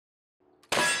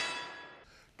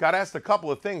got asked a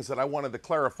couple of things that I wanted to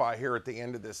clarify here at the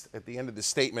end of this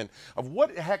statement of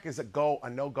what the heck is a go, a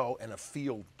no-go, and a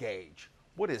field gauge.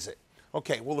 What is it?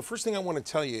 Okay, well, the first thing I want to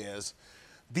tell you is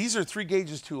these are 3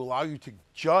 gauges to allow you to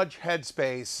judge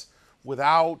headspace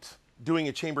without doing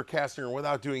a chamber casting or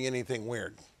without doing anything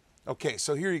weird. Okay,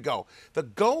 so here you go. The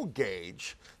go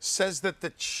gauge says that the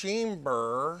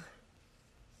chamber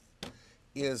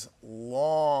is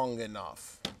long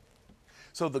enough.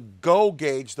 So the go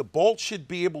gauge, the bolt should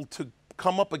be able to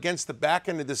come up against the back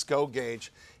end of this go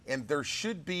gauge, and there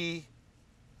should be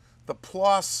the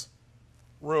plus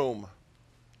room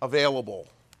available.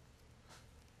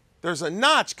 There's a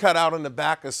notch cut out in the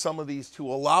back of some of these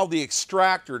to allow the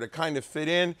extractor to kind of fit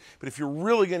in, but if you're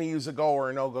really going to use a go or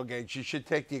a no-go gauge, you should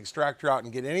take the extractor out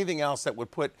and get anything else that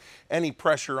would put any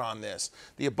pressure on this.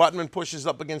 The abutment pushes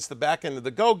up against the back end of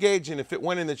the go gauge, and if it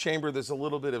went in the chamber, there's a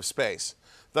little bit of space.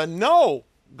 The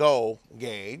no-go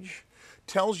gauge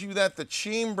tells you that the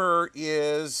chamber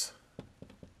is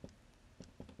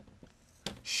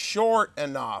short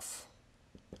enough.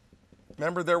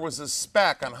 Remember, there was a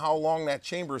spec on how long that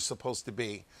chamber is supposed to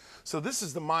be. So this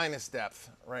is the minus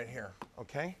depth right here,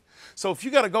 okay? So if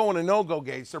you got a go and a no-go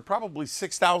gauge, they're probably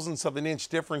 0.006 of an inch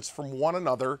difference from one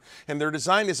another, and they're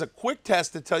designed as a quick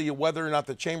test to tell you whether or not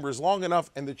the chamber is long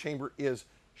enough and the chamber is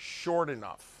short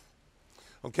enough.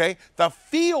 Okay, the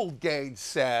field gauge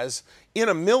says in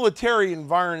a military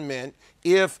environment,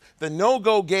 if the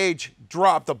no-go gauge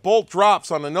the bolt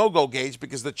drops on the no-go gauge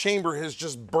because the chamber has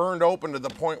just burned open to the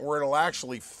point where it'll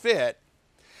actually fit,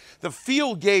 the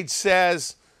field gauge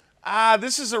says,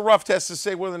 this is a rough test to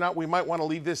say whether or not we might want to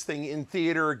leave this thing in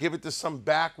theater or give it to some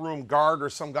backroom guard or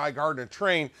some guy guarding a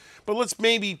train, but let's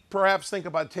maybe perhaps think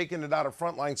about taking it out of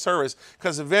frontline service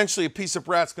because eventually a piece of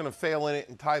brat's going to fail in it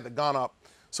and tie the gun up.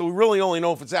 So we really only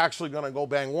know if it's actually going to go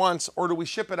bang once, or do we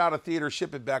ship it out of theater,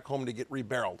 ship it back home to get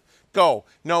rebarreled? Go,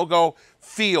 no go,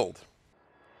 field.